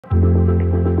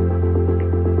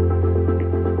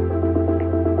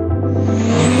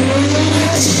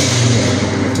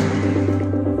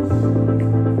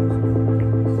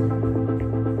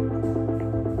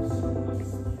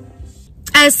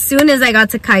As soon as I got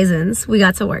to Kaizen's, we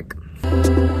got to work.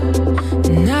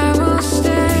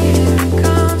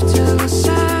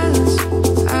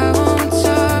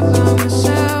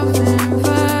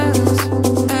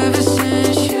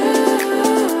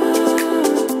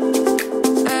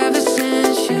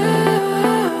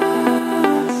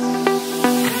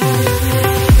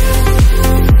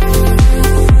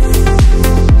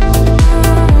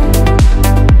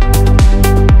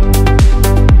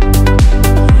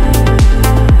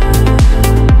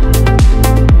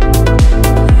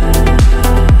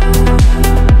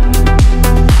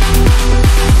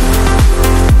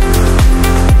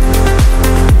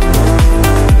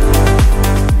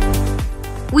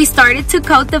 We started to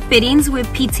coat the fittings with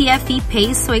PTFE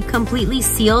paste so it completely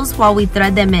seals while we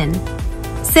thread them in.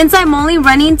 Since I'm only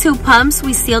running 2 pumps,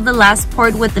 we sealed the last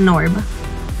port with the Norb.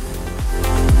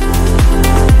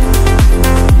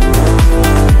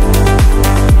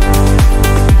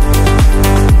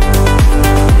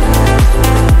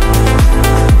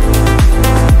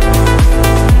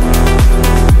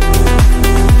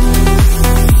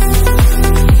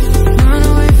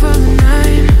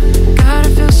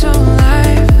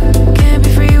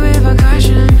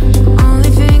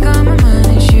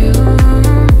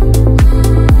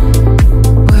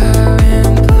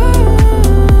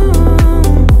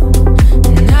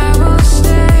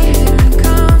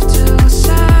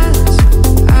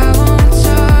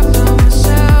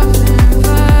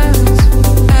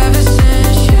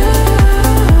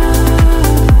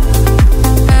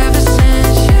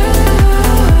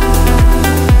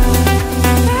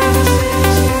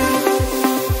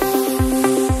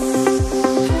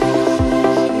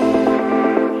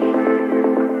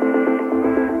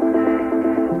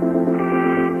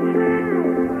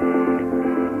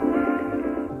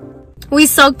 We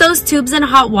soaked those tubes in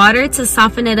hot water to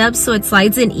soften it up so it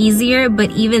slides in easier, but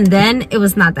even then, it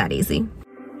was not that easy.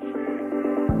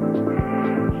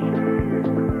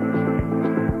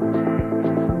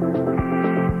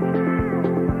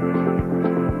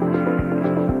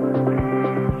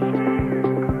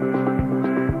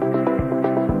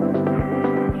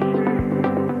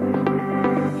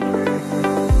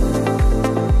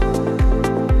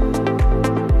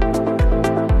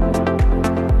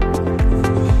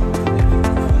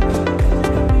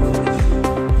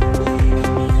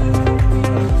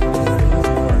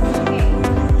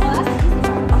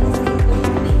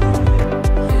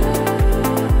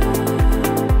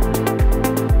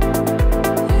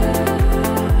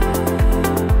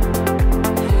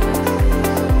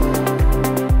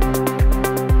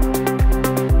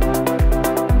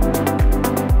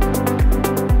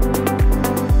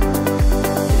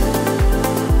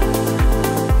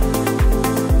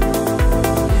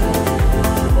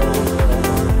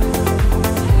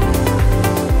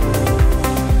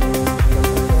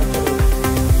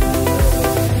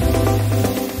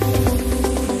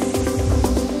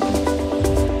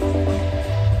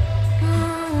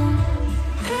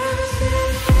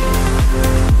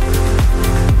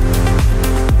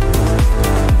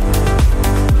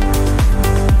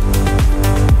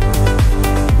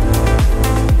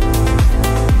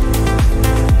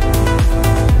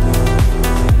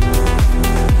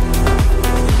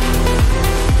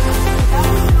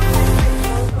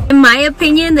 In my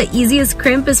opinion, the easiest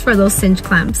crimp is for those cinch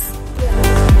clamps.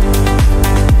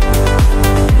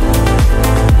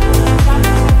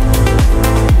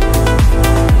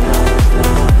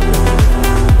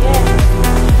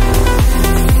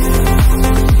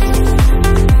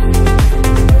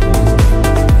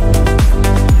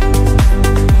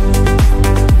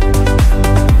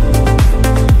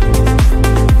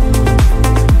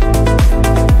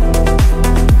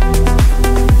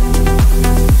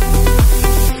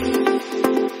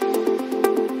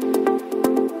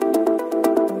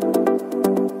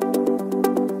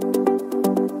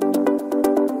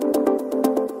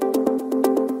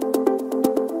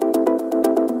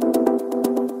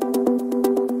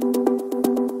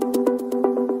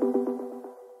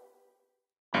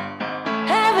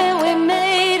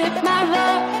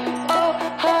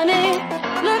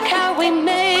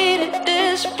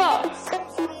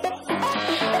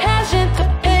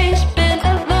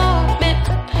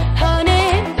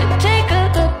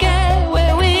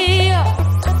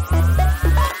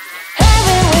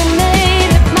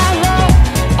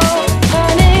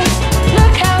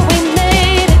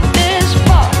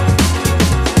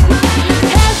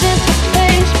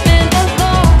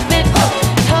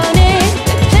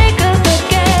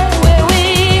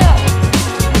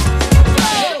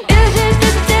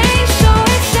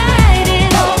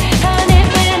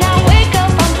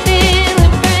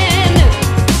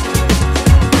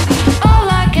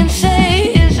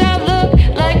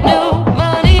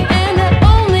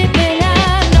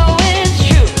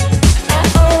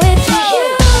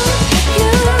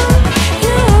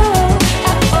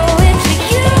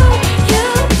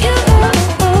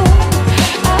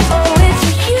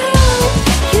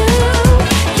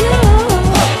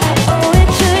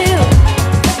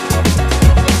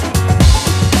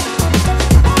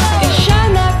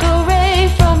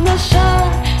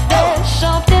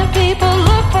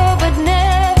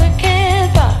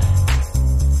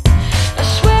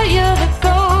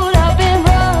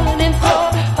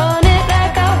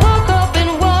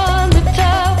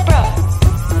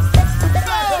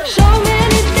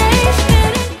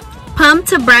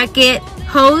 bracket,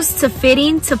 hose to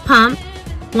fitting to pump.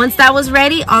 Once that was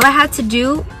ready, all I had to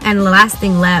do, and the last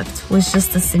thing left, was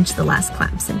just to cinch the last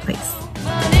clamps in place.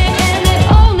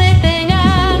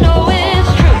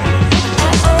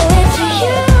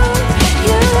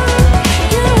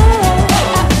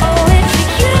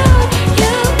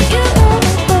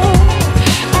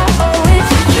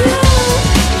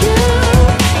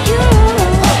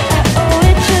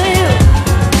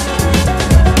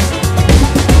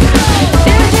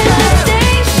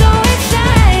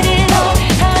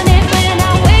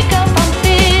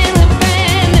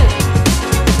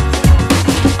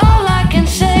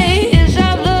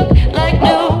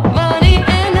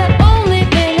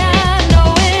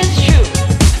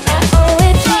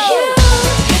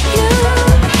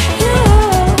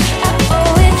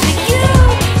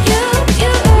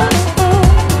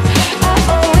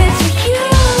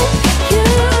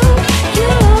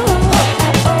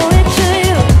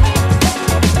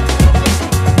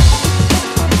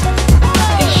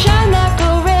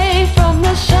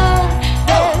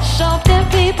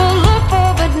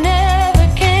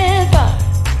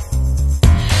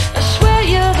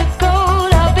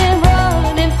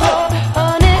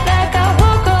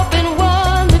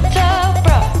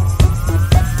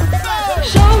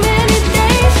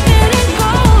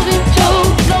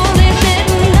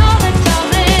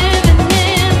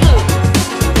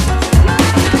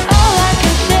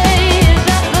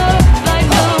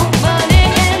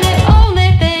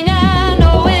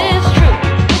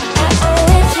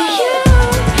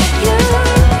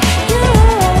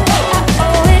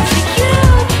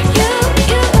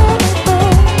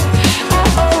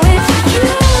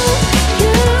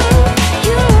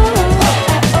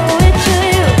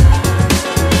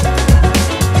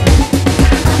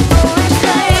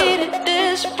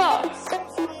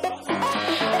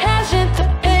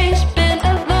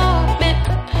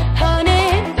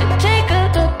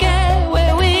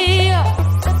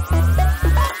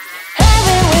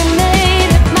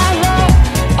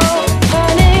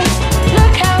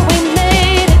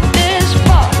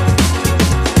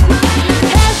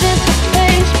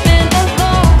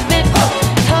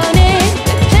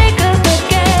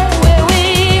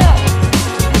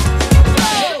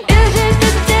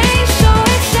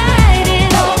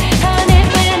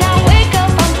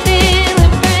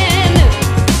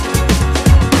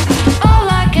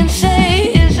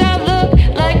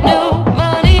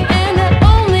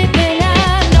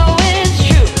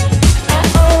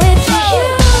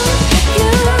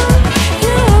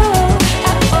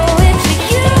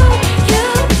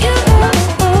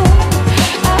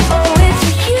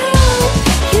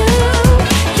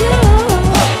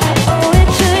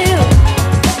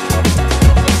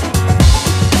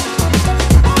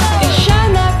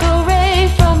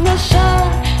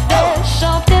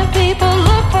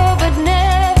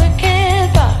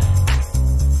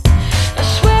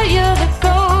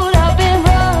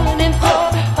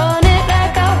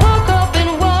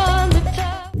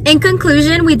 In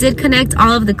conclusion, we did connect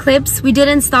all of the clips, we did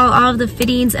install all of the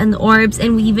fittings and the orbs,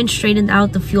 and we even straightened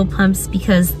out the fuel pumps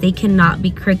because they cannot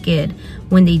be crooked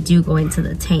when they do go into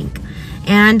the tank.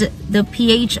 And the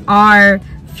PHR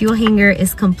fuel hanger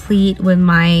is complete with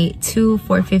my two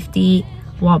 450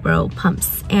 Walbro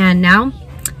pumps. And now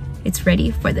it's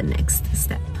ready for the next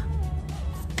step.